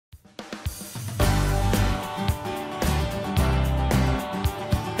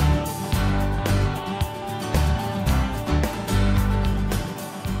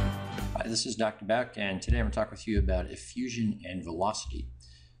Dr. Beck, and today I'm going to talk with you about effusion and velocity.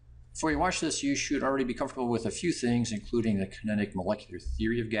 Before you watch this, you should already be comfortable with a few things, including the kinetic molecular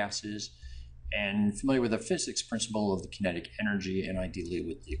theory of gases, and familiar with the physics principle of the kinetic energy, and ideally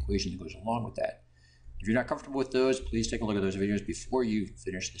with the equation that goes along with that. If you're not comfortable with those, please take a look at those videos before you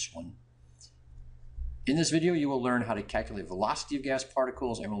finish this one. In this video, you will learn how to calculate velocity of gas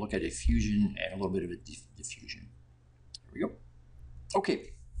particles, and we'll look at effusion and a little bit of a diffusion. Here we go.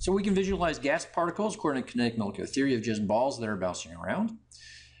 Okay, so we can visualize gas particles according to kinetic molecular theory of just balls that are bouncing around.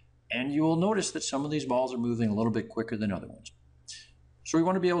 And you will notice that some of these balls are moving a little bit quicker than other ones. So we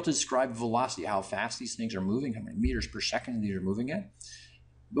want to be able to describe velocity, how fast these things are moving, how many meters per second these are moving at.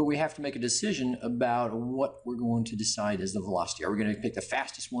 But we have to make a decision about what we're going to decide as the velocity. Are we going to pick the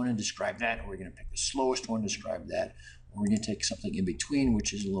fastest one and describe that? Or are we going to pick the slowest one and describe that? Or are we going to take something in between,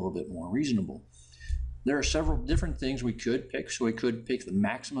 which is a little bit more reasonable? There are several different things we could pick. So we could pick the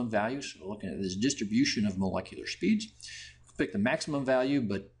maximum value. So we're looking at this distribution of molecular speeds. We could pick the maximum value,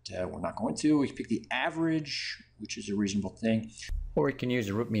 but we're not going to. We can pick the average, which is a reasonable thing. Or we can use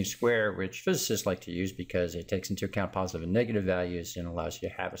the root mean square, which physicists like to use because it takes into account positive and negative values and allows you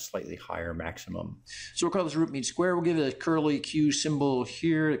to have a slightly higher maximum. So we'll call this root mean square. We'll give it a curly Q symbol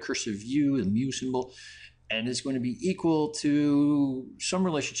here, a cursive U, the mu symbol, and it's going to be equal to some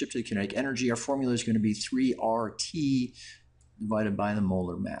relationship to the kinetic energy. Our formula is going to be 3RT divided by the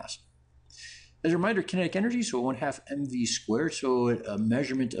molar mass. As a reminder, kinetic energy, so 1/2 mv squared, so a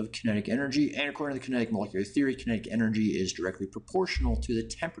measurement of kinetic energy. And according to the kinetic molecular theory, kinetic energy is directly proportional to the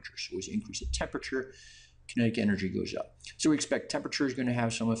temperature. So as you increase the temperature, kinetic energy goes up. So we expect temperature is going to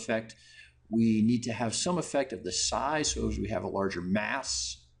have some effect. We need to have some effect of the size. So as we have a larger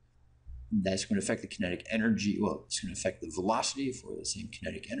mass, that's going to affect the kinetic energy. Well, it's going to affect the velocity for the same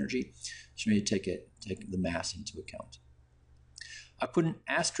kinetic energy. So we need to take the mass into account. I put an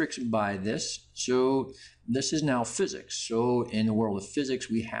asterisk by this, so this is now physics. So in the world of physics,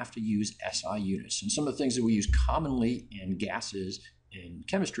 we have to use SI units. And some of the things that we use commonly in gases in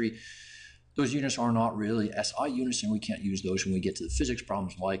chemistry, those units are not really SI units, and we can't use those when we get to the physics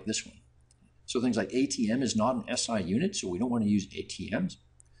problems like this one. So things like ATM is not an SI unit, so we don't want to use ATMs.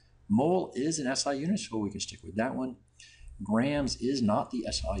 Mole is an SI unit, so we can stick with that one. Grams is not the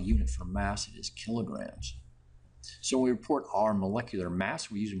SI unit for mass, it is kilograms. So when we report our molecular mass,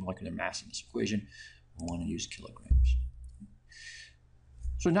 we use molecular mass in this equation. We want to use kilograms.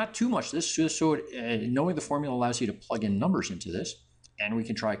 So not too much this, so knowing the formula allows you to plug in numbers into this. And we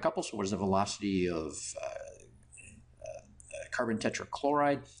can try a couple. So what is the velocity of carbon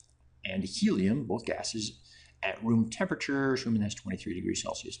tetrachloride and helium, both gases, at room temperature, assuming that's 23 degrees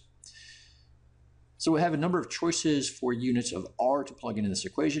Celsius. So we have a number of choices for units of R to plug into this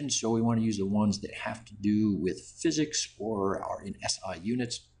equation. So we want to use the ones that have to do with physics or are in SI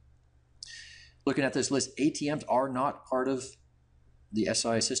units. Looking at this list, ATMs are not part of the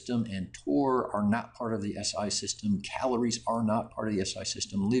SI system, and torr are not part of the SI system. Calories are not part of the SI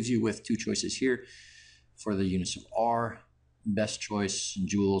system. Leaves you with two choices here for the units of R. Best choice in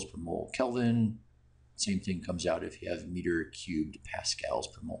joules per mole Kelvin. Same thing comes out if you have meter cubed pascals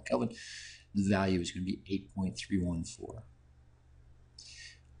per mole Kelvin. The value is going to be 8.314.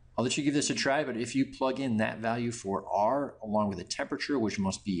 I'll let you give this a try, but if you plug in that value for R, along with the temperature, which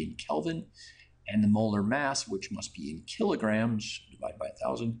must be in Kelvin, and the molar mass, which must be in kilograms, divided by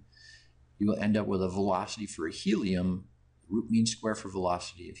 1,000, you will end up with a velocity for helium, root mean square for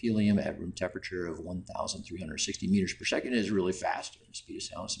velocity of helium at room temperature of 1,360 meters per second. It is really fast. The speed of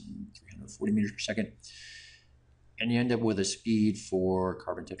sound is 340 meters per second. And you end up with a speed for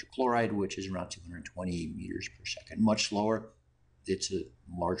carbon tetrachloride, which is around 220 meters per second. Much slower. It's a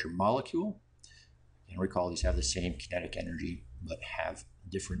larger molecule. And recall, these have the same kinetic energy, but have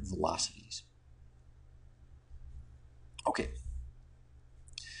different velocities. Okay.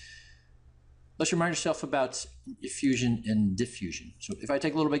 Let's remind yourself about effusion and diffusion. So if I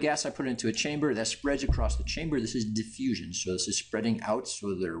take a little bit of gas, I put it into a chamber, that spreads across the chamber. This is diffusion. So this is spreading out,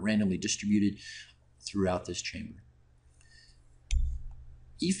 so they're randomly distributed throughout this chamber.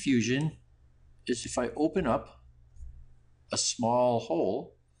 Effusion is if I open up a small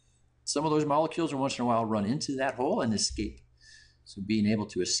hole, some of those molecules will once in a while run into that hole and escape. So being able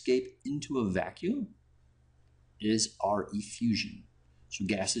to escape into a vacuum is our effusion. So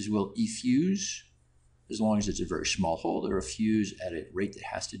gases will effuse as long as it's a very small hole. They'll effuse at a rate that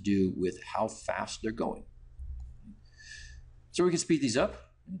has to do with how fast they're going. So we can speed these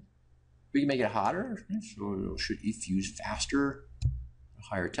up. We can make it hotter, so it should effuse faster,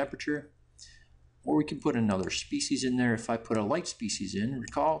 a higher temperature. Or we can put another species in there. If I put a light species in,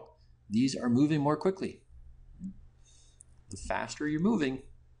 recall, these are moving more quickly. The faster you're moving,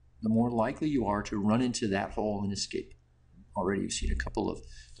 the more likely you are to run into that hole and escape. Already you've seen a couple of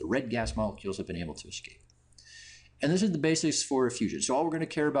the red gas molecules have been able to escape. And this is the basics for effusion. So all we're going to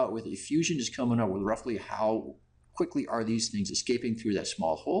care about with effusion is coming up with roughly how quickly are these things escaping through that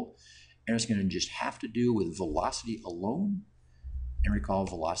small hole. And it's going to just have to do with velocity alone. And recall,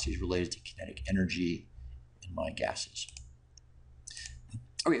 velocity is related to kinetic energy in my gases.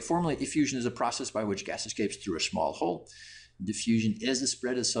 Okay, formally, effusion is a process by which gas escapes through a small hole. Diffusion is the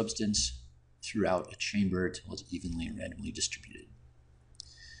spread of substance throughout a chamber until it's evenly and randomly distributed.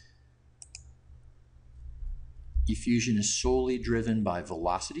 Effusion is solely driven by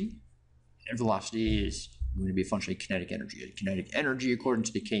velocity, and velocity is going to be functionally kinetic energy. And kinetic energy, according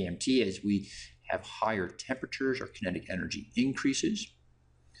to the KMT, as we have higher temperatures, our kinetic energy increases.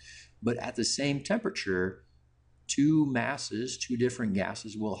 But at the same temperature, two masses, two different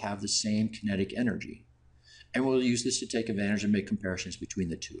gases, will have the same kinetic energy. And we'll use this to take advantage and make comparisons between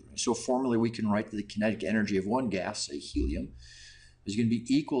the two. So formally, we can write that the kinetic energy of one gas, say helium, is going to be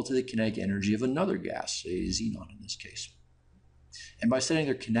equal to the kinetic energy of another gas, say xenon in this case. And by setting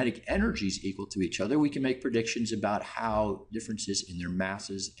their kinetic energies equal to each other, we can make predictions about how differences in their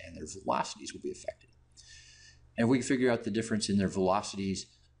masses and their velocities will be affected. And if we can figure out the difference in their velocities,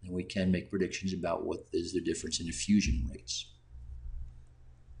 then we can make predictions about what is the difference in effusion rates.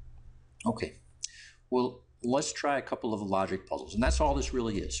 Okay, well, let's try a couple of logic puzzles. And that's all this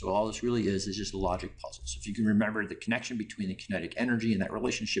really is. So all this really is just a logic puzzle. So if you can remember the connection between the kinetic energy and that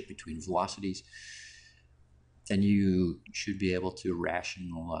relationship between velocities, then you should be able to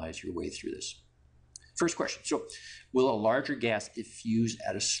rationalize your way through this. First question. So will a larger gas effuse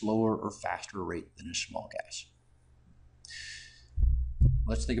at a slower or faster rate than a small gas?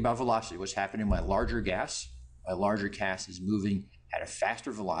 Let's think about velocity. What's happening? My larger gas is moving at a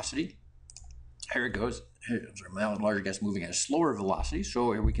faster velocity. Here it goes. My larger gas moving at a slower velocity.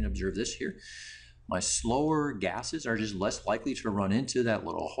 So here we can observe this here. My slower gases are just less likely to run into that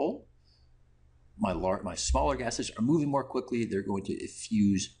little hole. My smaller gases are moving more quickly. They're going to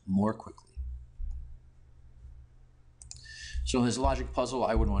effuse more quickly. So in this logic puzzle,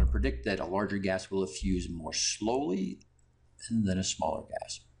 I would want to predict that a larger gas will effuse more slowly than a smaller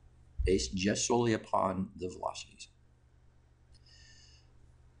gas, based just solely upon the velocities.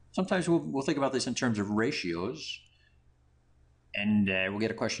 Sometimes we'll think about this in terms of ratios, and we'll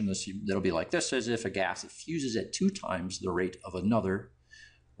get a question that'll be like this: as if a gas effuses at 2 times the rate of another,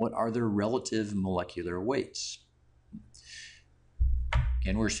 what are their relative molecular weights?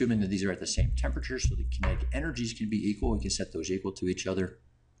 Again, we're assuming that these are at the same temperature, so the kinetic energies can be equal. We can set those equal to each other,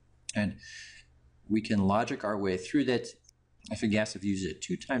 and we can logic our way through that. If a gas effuses at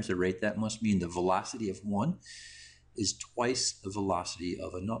 2 times the rate, that must mean the velocity of one is twice the velocity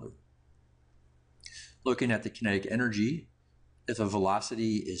of another. Looking at the kinetic energy, if a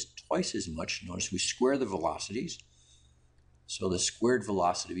velocity is twice as much, notice we square the velocities. So the squared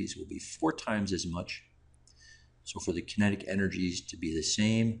velocities will be 4 times as much. So for the kinetic energies to be the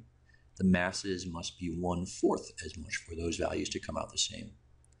same, the masses must be 1/4 as much for those values to come out the same.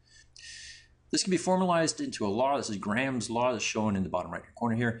 This can be formalized into a law. This is Graham's law that's shown in the bottom right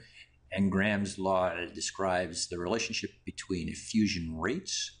corner here. And Graham's law describes the relationship between effusion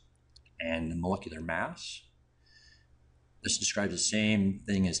rates and molecular mass. This describes the same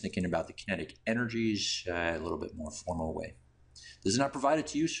thing as thinking about the kinetic energies a little bit more formal way. This is not provided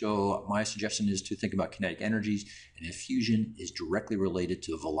to you, so my suggestion is to think about kinetic energies, and effusion is directly related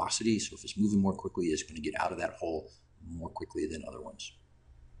to velocity. So if it's moving more quickly, it's going to get out of that hole more quickly than other ones.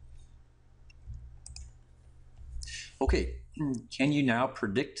 Okay, can you now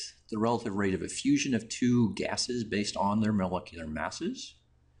predict the relative rate of effusion of 2 gases based on their molecular masses?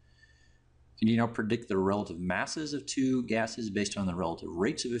 Can you now predict the relative masses of 2 gases based on the relative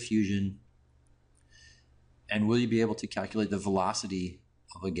rates of effusion? And will you be able to calculate the velocity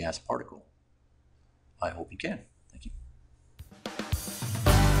of a gas particle? I hope you can. Thank you.